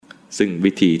ซึ่ง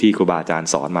วิธีที่ครูบาอาจารย์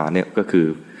สอนมาเนี่ยก็คือ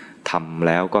ทำแ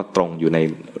ล้วก็ตรงอยู่ใน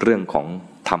เรื่องของ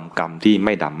ทำกรรมที่ไ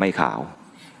ม่ดำไม่ขาว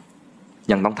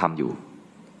ยังต้องทำอยู่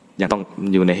ยังต้อง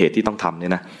อยู่ในเหตุที่ต้องทำเนี่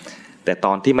ยนะแต่ต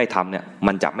อนที่ไม่ทำเนี่ย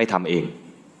มันจะไม่ทำเอง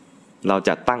เราจ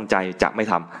ะตั้งใจจะไม่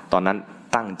ทำตอนนั้น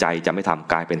ตั้งใจจะไม่ท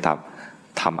ำกลายเป็น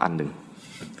ทำอันหนึ่ง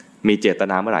มีเจต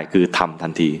นาเมื่อไหร่คือทำทั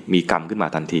นทีมีกรรมขึ้นมา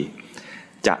ทันที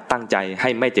จะตั้งใจให้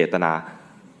ไม่เจตนา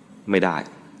ไม่ได้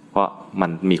เพราะมั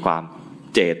นมีความ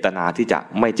เจตนาที่จะ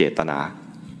ไม่เจตนา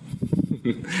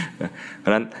เพรา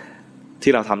ะฉะนั้น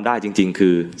ที่เราทำได้จริงๆคื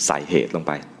อใส่เหตุลงไ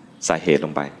ปใส่เหตุล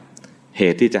งไปเห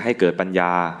ตุที่จะให้เกิดปัญญ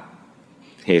า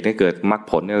เหตุให้เกิดมรรค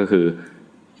ผลก็คือ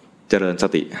เจริญส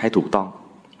ติให้ถูกต้อง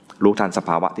รู้ทันสภ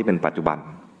าวะที่เป็นปัจจุบัน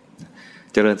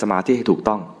เจริญสมาธิให้ถูก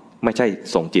ต้องไม่ใช่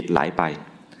ส่งจิตไหลไป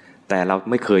แต่เรา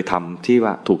ไม่เคยทำที่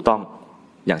ว่าถูกต้อง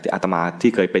อย่างที่อาตมา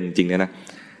ที่เคยเป็นจริงเนี่ยนะ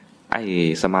ไอ้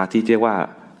สมาธิเรียกว่า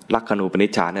ลักขณูปนิ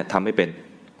ชฌานเนี่ยทำไม่เป็น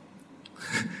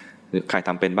ใครท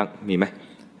ำเป็นบ้างมีไหม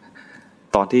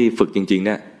ตอนที่ฝึกจริงๆเ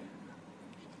นี่ย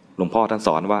หลวงพ่อท่านส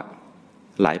อนว่า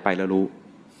ไหลไปแล้วรู้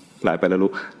ไหลไปแล้ว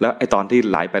รู้แล้วไอ้ตอนที่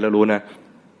ไหลไปแล้วรู้นะ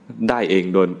ได้เอง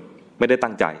โดยไม่ได้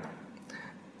ตั้งใจ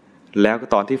แล้วก็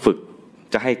ตอนที่ฝึก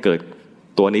จะให้เกิด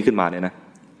ตัวนี้ขึ้นมาเนี่ยนะ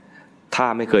ถ้า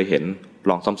ไม่เคยเห็น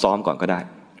ลองซ้อมๆก่อนก็ได้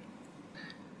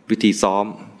วิธีซ้อม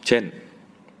เช่น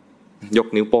ยก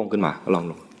นิ้วโป้งขึ้นมาลอง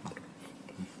ย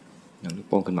กนิ้ว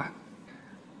โป้งขึ้นมา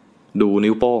ดู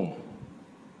นิ้วโป้ง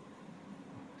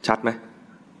ชัดไหม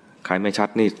ใครไม่ชัด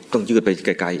นี่ต้องยืดไปไ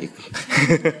กลๆอีก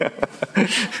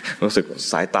รู้สึก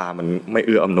สายตามันไม่เ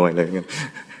อื้ออำนวยเลย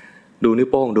ดูนิ้ว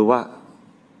โป้งดูว่า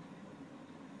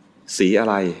สีอะ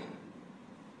ไร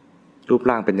รูป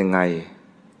ร่างเป็นยังไง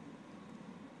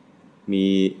มี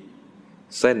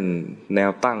เส้นแน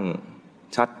วตั้ง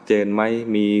ชัดเจนไหม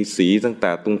มีสีตั้งแต่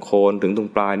ตรงโคนถึงตรง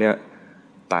ปลายเนี่ย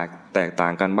แตกต่า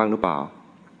งกันบ้างหรือเปล่า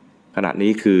ขณะ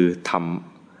นี้คือท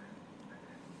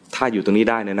ำถ้าอยู่ตรงนี้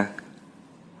ได้เนี่ยนะ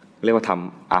เรียกว่าท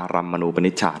ำอารัมมณูป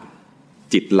นิชฌาน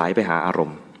จิตไหลไปหาอารม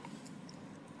ณ์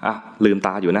ลืมต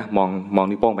าอยู่นะมอง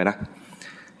นิ้วโป้งไปนะ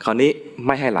คราวนี้ไ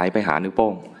ม่ให้ไหลไปหานิ้วโป้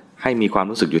งให้มีความ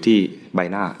รู้สึกอยู่ที่ใบ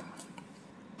หน้า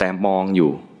แต่มอง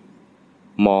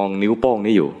นิ้วโป้ง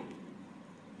นี้อยู่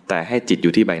แต่ให้จิตอ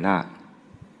ยู่ที่ใบหน้า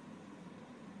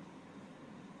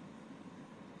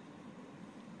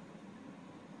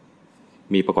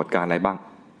มีปรากฏการณ์อะไรบ้าง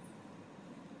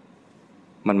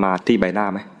มันมาที่ใบหน้า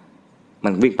ไหมมั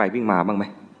นวิ่งไปวิ่งมาบ้างไหม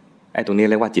ไอ้ตรงนี้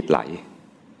เรียกว่าจิตไหล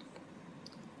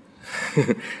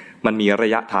มันมีระ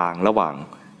ยะทางระหว่าง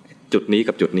จุดนี้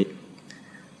กับจุดนี้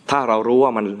ถ้าเรารู้ว่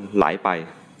ามันไหลไป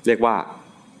เรียกว่า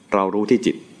เรารู้ที่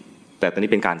จิตแต่ตอนนี้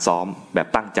เป็นการซ้อมแบบ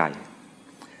ตั้งใจ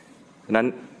นั้น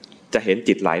จะเห็น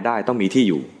จิตไหลได้ต้องมีที่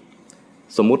อยู่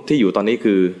สมมุติที่อยู่ตอนนี้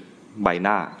คือใบห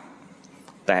น้า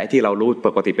แต่ที่เรารู้ป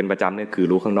กติเป็นประจำเนี่ยคือ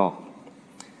รู้ข้างนอก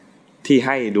ที่ใ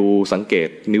ห้ดูสังเกต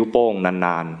นิ้วโป้งน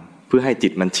านๆเพื่อให้จิ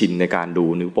ตมันชินในการดู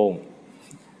นิ้วโป้ง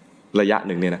ระยะห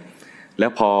นึ่งเนี่ยนะแล้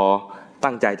วพอ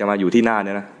ตั้งใจจะมาอยู่ที่หน้าเ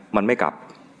นี่ยนะมันไม่กลับ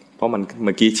เพราะมันเ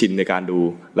มื่อกี้ชินในการดู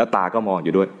แล้วตาก็มองอ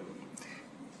ยู่ด้วย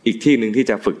อีกที่หนึ่งที่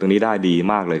จะฝึกตรงนี้ได้ดี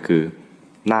มากเลยคือ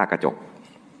หน้ากระจก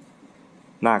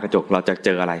หน้ากระจกเราจะเจ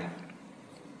ออะไร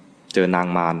เจอนาง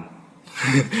มาร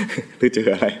หรือเจอ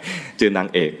อะไรเจอนาง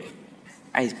เอก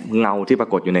ไอ้เงาที่ปรา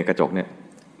กฏอยู่ในกระจกเนี่ย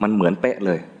มันเหมือนเป๊ะเ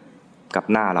ลยกับ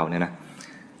หน้าเราเนี่ยนะ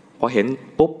พอเห็น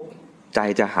ปุ๊บใจ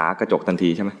จะหากระจกทันที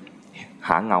ใช่ไหมห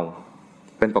าเงา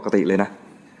เป็นปกติเลยนะ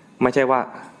ไม่ใช่ว่า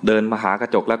เดินมาหากร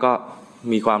ะจกแล้วก็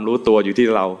มีความรู้ตัวอยู่ที่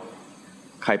เรา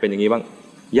ใครเป็นอย่างนี้บ้าง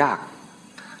ยาก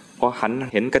พอหัน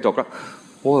เห็นกระจกแล้ว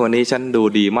โอ้วันนี้ฉันดู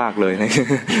ดีมากเลย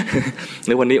ห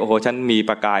รือวันนี้โอ้โหฉันมี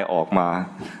ประกายออกมา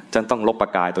ฉันต้องลบปร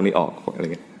ะกายตรงนี้ออกอะไร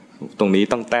เงี้ยตรงนี้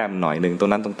ต้องแต้มหน่อยนึงตร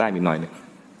งนั้นต้องแต้มอีกหน่อยนึง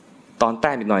ตอนแ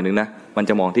ต้มอีกหน่อยนึงนะมัน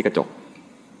จะมองที่กระจก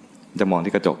จะมอง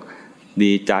ที่กระจก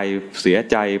ดีใจเสีย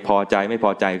ใจพอใจไม่พ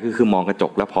อใจคือมองกระจ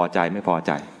กแล้วพอใจไม่พอใ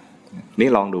จนี่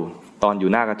ลองดูตอนอยู่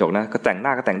หน้ากระจกนะก็แต่งหน้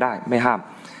าก็แต่งได้ไม่ห้าม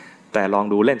แต่ลอง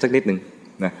ดูเล่นสักนิดนึง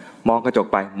นะมองกระจก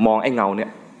ไปมองไอ้เงาเนี่ย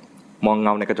มองเง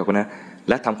าในกระจกนะ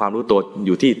และทำความรู้ตัวอ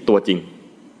ยู่ที่ตัวจริง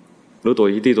รู้ตัว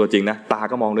ที่ตัวจริงนะตา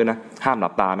ก็มองด้วยนะห้ามหลั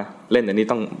บตานะเล่นอย่างนี้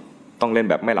ต้องเล่น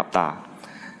แบบไม่หลับตา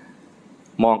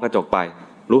มองกระจกไป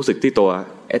รู้สึกที่ตัว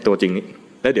ไอ้ตัวจริงนี้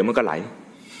แล้วเดี๋ยวมันก็ไห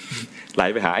ล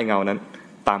ไปหาไอ้เงานั้น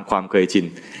ตามความเคยชิน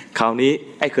คราวนี้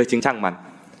ไอ้เคยชินช่างมัน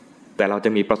แต่เราจะ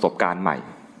มีประสบการณ์ใหม่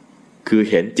คือ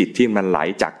เห็นจิตที่มันไหล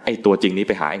จากไอ้ตัวจริงนี้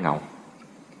ไปหาไอ้เงา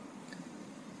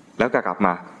แล้วก็กลับม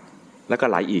าแล้วก็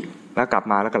ไหลอีกแล้วกลับ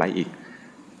มาแล้วก็ไหลอีก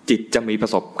จิตจะมีปร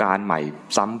ะสบการณ์ใหม่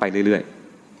ซ้ำไปเรื่อย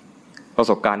ๆประ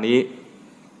สบการณ์นี้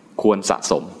ควรสะ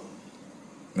สม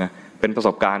นะเป็นประส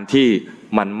บการณ์ที่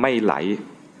มันไม่ไหล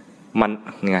มัน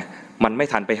ไงมันไม่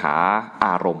ทันไปหาอ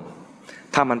ารมณ์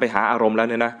ถ้ามันไปหาอารมณ์แล้ว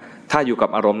เนี่ยนะถ้าอยู่กับ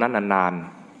อารมณ์นั้นนาน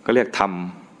ๆก็เรียกท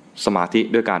ำสมาธิ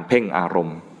ด้วยการเพ่งอารม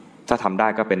ณ์ถ้าทำได้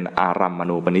ก็เป็นอารัมม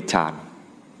ณูปนิชฌาน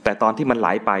แต่ตอนที่มันไหล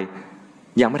ไป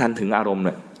ยังไม่ทันถึงอารมณ์เ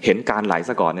นี่ยเห็นการไหล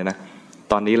ซะก่อนเนี่ยนะ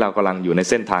ตอนนี้เรากำลังอยู่ใน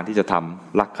เส้นทางที่จะท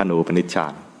ำลักขณูปนิชฌา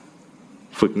น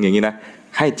ฝึกอย่างนี้นะ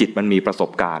ให้จิตมันมีประส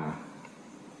บการณ์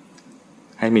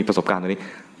ให้มีประสบการณ์ตรงนี้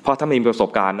เพราะถ้าไม่มีประสบ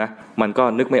การณ์นะมันก็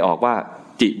นึกไม่ออกว่า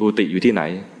จิบูติอยู่ที่ไหน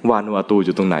วานุอาตูอ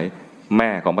ยู่ตรงไหนแม่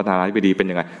ของประธานาธิบดีเป็น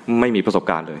ยังไงไม่มีประสบ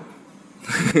การณ์เลย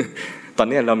ตอน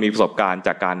นี้เรามีประสบการณ์จ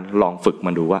ากการลองฝึก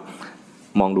มันดูว่า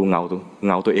มองดูเงา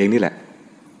ตัวเองนี่แหละ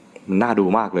มันน่าดู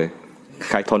มากเลย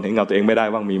ใครทนเห็นเงาตัวเองไม่ได้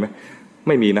บ้างมีไหมไ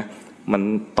ม่มีนะมัน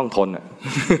ต้องทนอ่ะ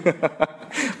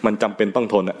มันจำเป็นต้อง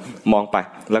ทนอ่ะมองไป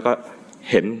แล้วก็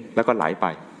เห็นแล้วก็ไหลไป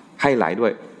ให้ไหลด้ว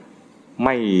ยไ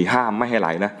ม่ห้ามไม่ให้ไหล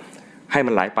นะให้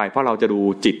มันไหลไปเพราะเราจะดู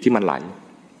จิตที่มันไหล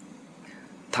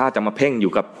ถ้าจะมาเพ่งอ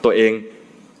ยู่กับตัวเอง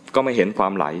ก็ไม่เห็นควา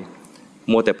มไหล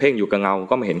มัวแต่เพ่งอยู่กับเงา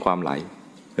ก็ไม่เห็นความไหล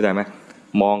เข้าใจไหม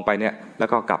มองไปเนี่ยแล้ว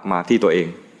ก็กลับมาที่ตัวเอง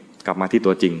กลับมาที่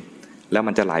ตัวจริงแล้ว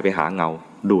มันจะไหลไปหาเงา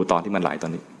ดูตอนที่มันไหลตอ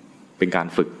นนี้เป็นการ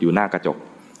ฝึกอยู่หน้ากระจก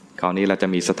คราวนี้เราจะ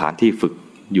มีสถานที่ฝึก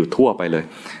อยู่ทั่วไปเลย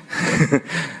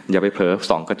อย่าไปเผลอ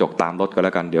ส่องกระจกตามรถก็แ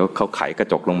ล้วกันเดี๋ยวเขาไขกระ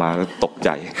จกลงมาแล้วตกใจ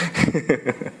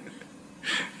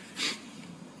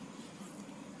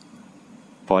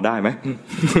พอได้ไหม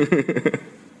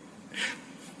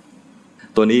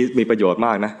ตัวนี้มีประโยชน์ม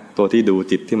ากนะตัวที่ดู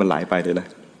จิตที่มันไหลไปเลยนะ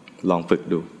ลองฝึก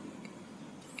ดู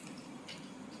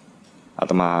อา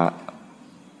ตมา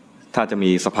ถ้าจะ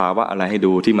มีสภาวะอะไรให้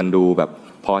ดูที่มันดูแบบ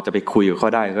พอจะไปคุยกับเขา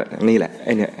ได้ก็นี่แหละไ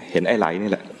อ้เนี่ยเห็นไอ้ไหลนี่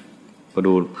แหละพอ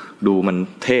ดูมัน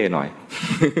เท่หน่อย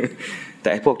แต่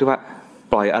ไอ้พวกที่ว่า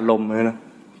ปล่อยอารมณ์เลยนะ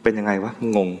เป็นยังไงวะ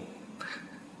งง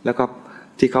แล้วก็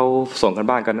ที่เขาส่งกัน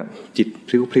บ้านกันจิตพ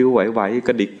ลิ้วๆไหวๆก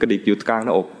ระดิกอยู่กลางห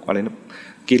น้าอกอะไรนะ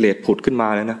กิเลสผุดขึ้นมา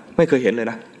เลยนะไม่เคยเห็นเลย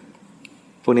นะ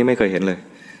พวกนี้ไม่เคยเห็นเลย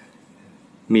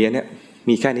มีอันเนี้ย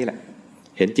มีแค่นี้แหละ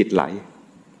เห็นจิตไหล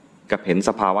กับเห็นส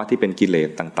ภาวะที่เป็นกิเลส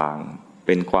ต่างๆเ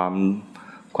ป็นควา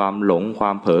มหลงคว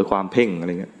ามเผลอความเพ่งอะไร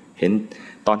เงี้ยเห็น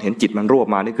ตอนเห็นจิตมันรวบ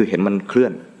มานี่คือเห็นมันเคลื่อ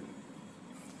น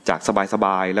จากสบ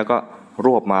ายๆแล้วก็ร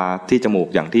วบมาที่จมูก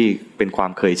อย่างที่เป็นควา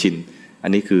มเคยชินอั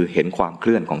นนี้คือเห็นความเค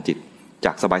ลื่อนของจิตจ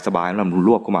ากสบายๆแล้วมันร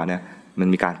วบเข้ามาเนี่ยมัน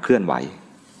มีการเคลื่อนไหว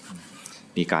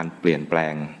มีการเปลี่ยนแปล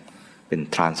งเป็น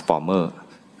transformer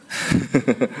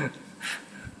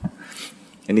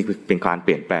อันนี้เป็นการเป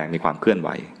ลี่ยนแปลงมีความเคลื่อนไหว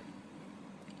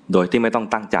โดยที่ไม่ต้อง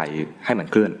ตั้งใจให้มัน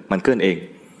เคลื่อนเอง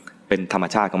เป็นธรรม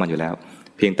ชาติของมันอยู่แล้ว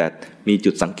เพียงแต่มี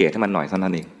จุดสังเกตให้มันหน่อยเท่านั้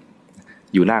นเอง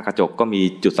อยู่หน้ากระจกก็มี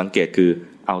จุดสังเกตคือ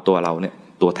เอาตัวเราเนี่ย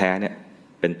ตัวแท้เนี่ย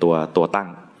เป็นตัวตั้ง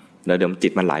แล้วเดี๋ยวจิ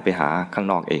ตมันไหลไปหาข้าง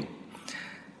นอกเอง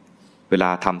เวลา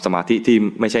ทำสมาธิที่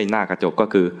ไม่ใช่หน้ากระจกก็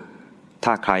คือ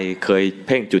ถ้าใครเคยเ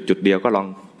พ่งจุดเดียวก็ลอง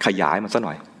ขยายมันซะห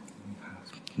น่อย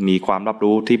มีความรับ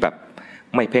รู้ที่แบบ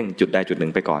ไม่เพ่งจุดใดจุดหนึ่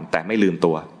งไปก่อนแต่ไม่ลืม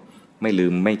ตัวไ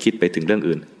ม่คิดไปถึงเรื่อง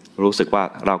อื่นรู้สึกว่า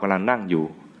เรากำลังนั่งอยู่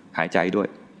หายใจด้วย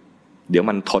เดี๋ยว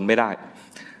มันทนไม่ได้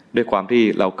ด้วยความที่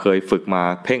เราเคยฝึกมา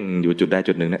เพ่งอยู่จุดใด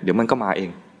จุดหนึ่งเนี่ยเดี๋ยวมันก็มาเอง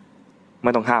ไ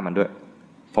ม่ต้องห้ามมันด้วย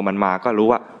พอมันมาก็รู้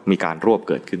ว่ามีการรวบ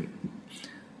เกิดขึ้น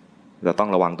เราต้อง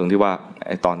ระวังตรงที่ว่าไ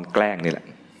อ้ตอนแกล้งนี่แหละ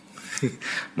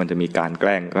มันจะมีการแก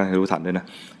ล้งก็ให้รู้ทันด้วยนะ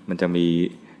มันจะมี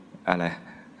อะไร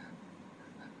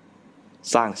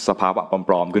สร้างสภาวะป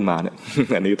ลอมๆขึ้นมาเนี่ย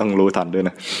อันนี้ต้องรู้ทันด้วยน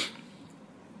ะ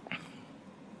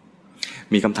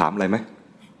มีคำถามอะไรไหม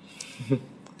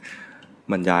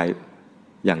บรรยาย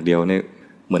อย่างเดียวเนี่ย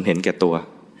เหมือนเห็นแก่ตัว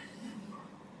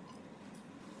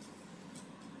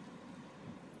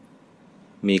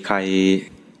มีใคร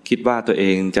คิดว่าตัวเอ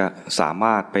งจะสาม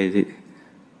ารถไป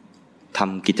ท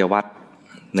ำกิจวัตร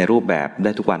ในรูปแบบไ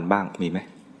ด้ทุกวันบ้างมีไหม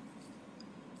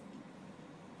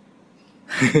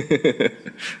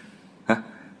ฮะ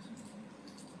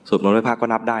สวดมนต์ไหว้พระก็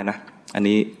นับได้นะอัน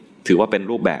นี้ถือว่าเป็น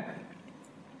รูปแบบ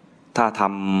ถ้าท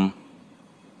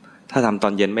ำตอ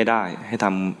นเย็นไม่ได้ให้ท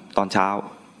ำตอนเช้า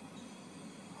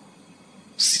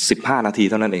15 นาที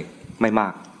เท่านั้นเองไม่มา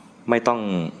กไม่ต้อง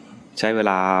ใช้เว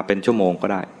ลาเป็นชั่วโมงก็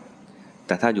ได้แ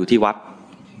ต่ถ้าอยู่ที่วัด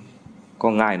ก็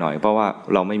ง่ายหน่อยเพราะว่า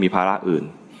เราไม่มีภาระอื่น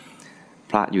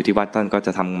พระอยู่ที่วัดท่านก็จ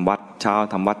ะทำวัดเช้า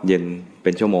ทำวัดเย็นเป็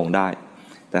นชั่วโมงได้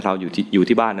แต่เราอยู่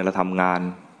ที่บ้านเนี่ยเราทำงาน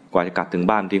กว่าจะกลับถึง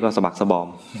บ้านที่ก็สะบักสะบอม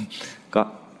ก็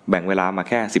แบ่งเวลามา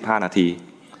แค่15 นาที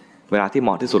เวลาที่เหม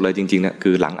าะที่สุดเลยจริงๆเนี่ย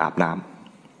คือหลังอาบน้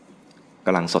ำก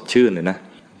ำลังสดชื่นเลยนะ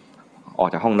ออก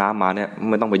จากห้องน้ำมาเนี่ย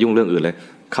ไม่ต้องไปยุ่งเรื่องอื่นเลย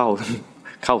เข้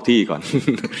าที่ก่อน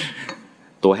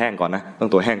ตัวแห้งก่อนนะต้อง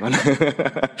ตัวแห้งก่อน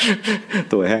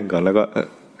ตัวแห้งก่อนแล้วก็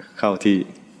เข้าที่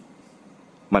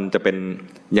มันจะเป็น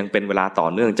ยังเป็นเวลาต่อ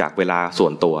เนื่องจากเวลาส่ว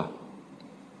นตัว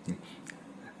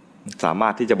สามา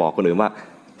รถที่จะบอกคนอื่นว่า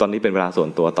ตอนนี้เป็นเวลาส่วน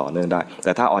ตัวต่อเนื่องได้แ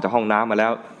ต่ถ้าออกจากห้องน้ำมาแล้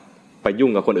ว ไปยุ่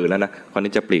งกับคนอื่นแล้วนะคน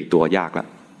นี้จะปลีกตัวยากแล้ว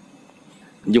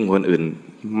ยุ่งกับคนอื่น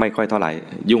ไม่ค่อยเท่าไหร่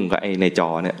ยุ่งกับไอ้ในจอ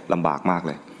เนี่ยลำบากมากเ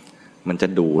ลยมันจะ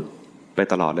ดูดไป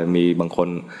ตลอดเลยมีบางคน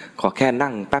ขอแค่นั่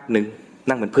งแป๊บนึง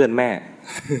นั่งเป็นเพื่อนแม่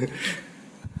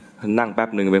นั่งแป๊บ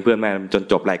นึงเป็นเพื่อนแม่จน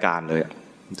จบรายการเลย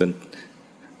จน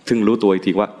ถึงรู้ตัวอีก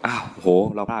ทีว่าอ้าวโห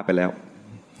เราพลาดไปแล้ว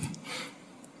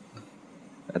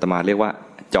อาตมาเรียกว่า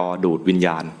จอดูดวิญญ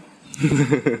าณ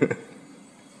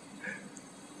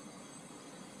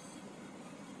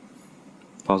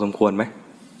พอสมควรไหม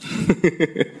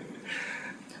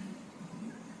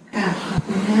กราบขอบ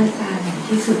คุณท่านอาจารย์อย่าง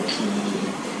ที่สุดที่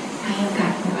ให้โอกา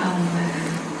สพวกเรามา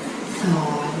สอ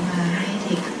นมาให้เ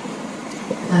ด็ก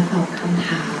มาตอบคำถ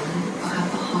ามประคับ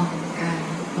ประคองการ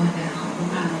ภาวนาของพวก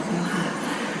เราเจ้าค่ะ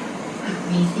หาก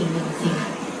มีสิ่งหนึ่งสิ่ง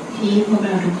ที่พวกเร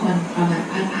าทุกคนประมาท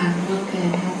พลาดพลั้งล่วงเกิน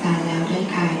ท่านอาจารย์แล้วด้วย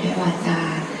กายด้วยวาจา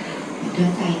ด้วย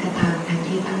ใจก็ตามทั้ง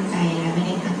ที่ตั้งใจและไม่ไ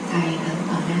ด้ตั้งใจทั้ง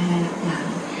ต่อหน้าและหลังหลัง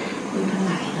คุณทั้งห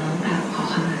ลายน้อมกราบขอ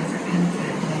ขมาจากท่านอาจา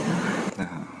รย์ด้วยเจ้าค่ะ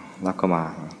รับเข้ามา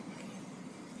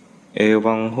เอ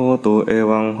วังโหตุเอ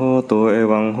วังโหตุเอ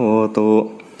วังโหตุ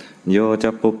โยจะ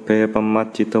ปุเพปมัจ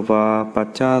จิตวาปัจ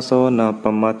จาโสนะป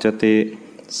มัจจติ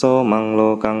โสมังโล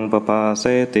กังปปาเส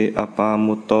ติอปา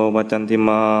มุตโตวจันติม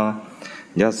า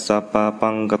ยัสสะปะปั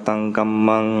งกตังกัม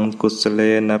มังกุสเล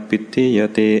นะปิติย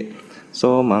ติโส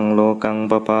มังโลกัง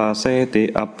ปปาเสติ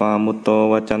อปามุตโต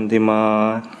วจันติมา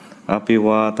อภิว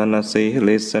าทนาสี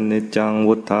ลิสนิจัง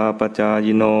วุธาปจาย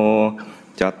โน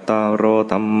จัตตารโอ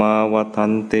ธัมมาวัฏั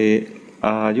นติอ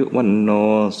ายุวันโน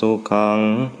สุขัง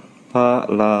พ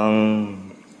ลัง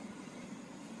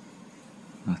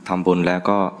ทำบุญแล้ว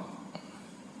ก็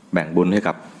แบ่งบุญให้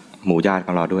กับหมู่ญาติข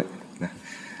องเราด้วยนะ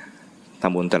ท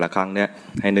ำบุญแต่ละครั้งเนี่ย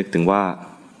ให้นึกถึงว่า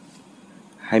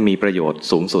ให้มีประโยชน์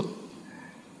สูงสุด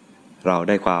เราไ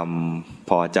ด้ความ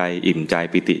พอใจอิ่มใจ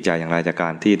ปิติใจอย่างไรจากกา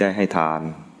รที่ได้ให้ทาน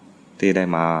ที่ได้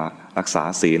มารักษา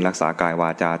ศีลรักษากายวา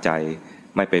จาใจ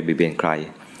ไม่ไปเบียดเบียนใคร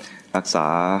รักษา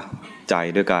ใจ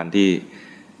ด้วยการที่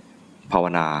ภาว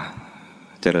นา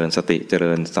เจริญสติเจ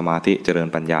ริญสมาธิเจริญ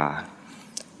ปัญญา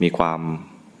มีความ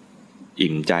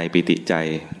อิ่มใจปิติใจ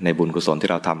ในบุญกุศลที่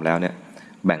เราทำแล้วเนี่ย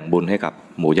แบ่งบุญให้กับ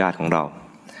หมู่ญาติของเรา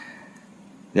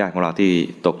ญาติของเราที่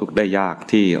ตกทุกข์ได้ยาก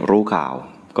ที่รู้ข่าว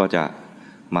ก็จะ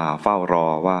มาเฝ้ารอ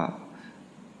ว่า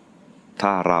ถ้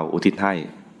าเราอุทิศให้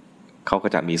เขาก็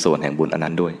จะมีส่วนแห่งบุญอัน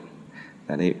นั้นด้วยแ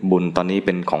ต่นี่บุญตอนนี้เ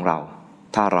ป็นของเรา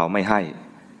ถ้าเราไม่ให้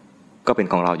ก็เป็น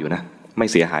ของเราอยู่นะไม่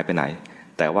เสียหายไปไหน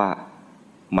แต่ว่า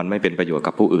มันไม่เป็นประโยชน์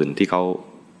กับผู้อื่นที่เข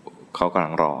ากำลั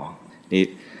งรอนี่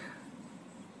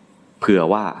เผื่อ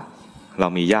ว่าเรา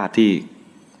มีญาติที่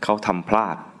เขาทำพลา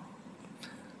ด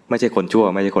ไม่ใช่คนชั่ว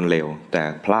ไม่ใช่คนเลวแต่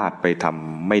พลาดไปท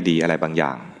ำไม่ดีอะไรบางอย่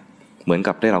างเหมือน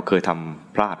กับที่เราเคยท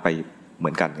ำพลาดไปเหมื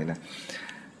อนกันนะ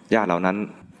ญาติเหล่านั้น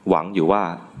หวังอยู่ว่า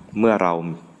เมื่อเรา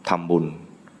ทำบุญ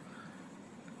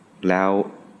แล้ว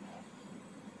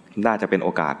น่าจะเป็นโอ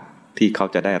กาสที่เขา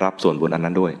จะได้รับส่วนบุญอัน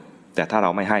นั้นด้วยแต่ถ้าเรา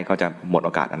ไม่ให้เขาจะหมดโอ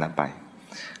กาสอันนั้นไป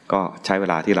ก็ใช้เว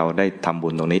ลาที่เราได้ทำบุ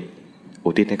ญตรงนี้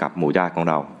อุทิศให้กับหมู่ญาติของ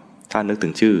เราถ้านึกถึ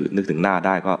งชื่อนึกถึงหน้าไ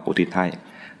ด้ก็อุทิศให้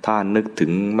ถ้านึกถึ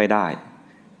งไม่ได้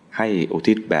ให้อุ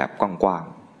ทิศแบบกว้าง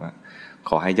ๆ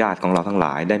ขอให้ญาติของเราทั้งหล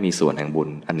ายได้มีส่วนแห่งบุญ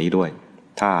อันนี้ด้วย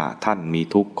ถ้าท่านมี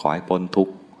ทุกข์ขอให้พ้นทุก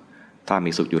ข์ถ้า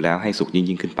มีสุขอยู่แล้วให้สุข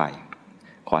ยิ่งขึ้นไป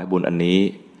ขอให้บุญอันนี้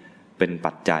เป็น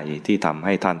ปัจจัยที่ทำใ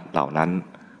ห้ท่านเหล่านั้น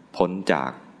พ้นจาก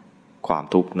ความ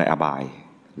ทุกข์ในอบาย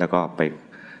แล้วก็ไป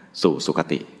สู่สุค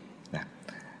ตินะ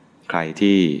ใคร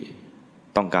ที่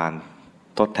ต้องการ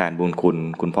ทดแทนบุญ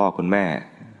คุณพ่อคุณแม่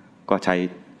ก็ใช้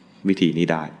วิธีนี้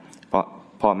ได้เพราะ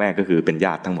พ่อแม่ก็คือเป็นญ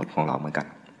าติทั้งหมดของเราเหมือนกัน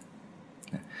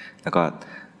แล้วก็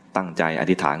ตั้งใจอ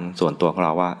ธิษฐานส่วนตัวของเร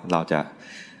าว่าเราจะ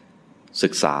ศึ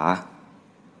กษา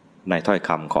ในถ้อยค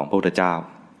ำของพระพุทธเจ้า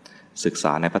ศึกษ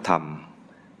าในพระธรรม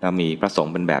แล้วมีพระสง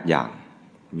ฆ์เป็นแบบอย่าง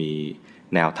มี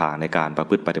แนวทางในการประ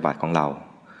พฤติปฏิบัติของเรา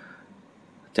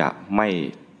จะไม่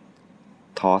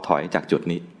ท้อถอยจากจุด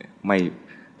นี้ไม่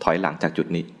ถอยหลังจากจุด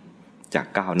นี้จาก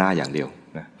ก้าวหน้าอย่างเดียว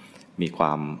นะมีคว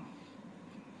าม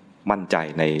มั่นใจ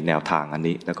ในแนวทางอัน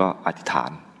นี้แล้วก็อธิษฐา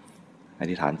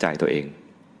นใจตัวเอง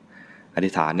อธิ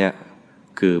ษฐานเนี่ย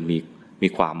คือมี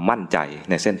ความมั่นใจ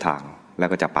ในเส้นทางแล้ว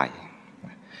ก็จะไป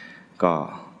ก็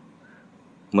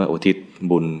เมื่ออุทิศ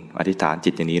บุญอธิษฐาน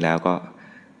จิตอย่างนี้แล้วก็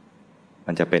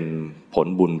มันจะเป็นผล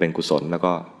บุญเป็นกุศลแล้ว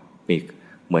ก็มี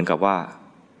เหมือนกับว่า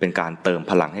เป็นการเติม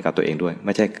พลังให้กับตัวเองด้วยไ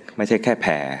ม่ใช่แค่แ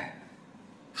ผ่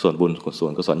ส่วนบุญส่ว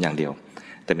นกุศลอย่างเดียว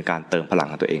แต่เป็นการเติมพลัง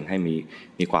ให้ตัวเองให้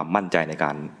มีความมั่นใจในก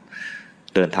าร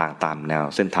เดินทางตามแนว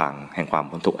เส้นทางแห่งความ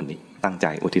พ้นทุกข์อันนี้ตั้งใจ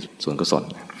อุทิศส่วนกุศล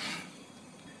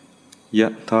ยะ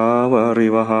ถาวาริ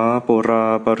วหาปุรา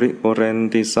ปริปุเรน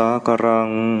ติสากรัง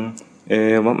เอ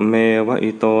วะเมวะ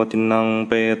อิโตทินังเ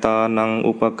ปตานัง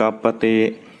อุปกัปปติ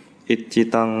อิจิ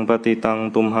ตังปฏิตัง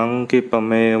ตุมหังคิปะเ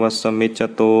มวะสมิจจ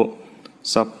ตุ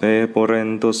สัพเพปุเรน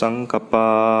ตุสังกปา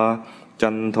จั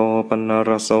นโทปนร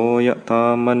สโสยถา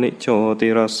มณิโชติ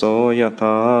รสโสยถ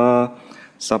า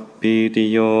สัพพิติ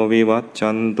โยวิวัชชั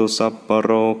นตุสัพพโร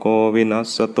โควินัส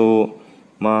สตุ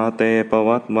มาเตป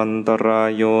วัตวันตราย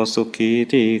โยสุขี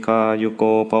ทีคายุโก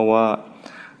ภวะ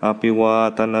อภิวา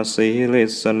ทนาสีลิ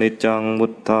สนิจังมุ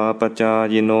ทธาปจา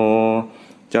ยโน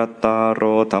จัตตารโอ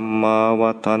ธรรมา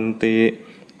วัฏันติ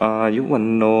อายุวัน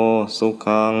โนสุ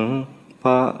ขังภ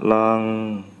ะลัง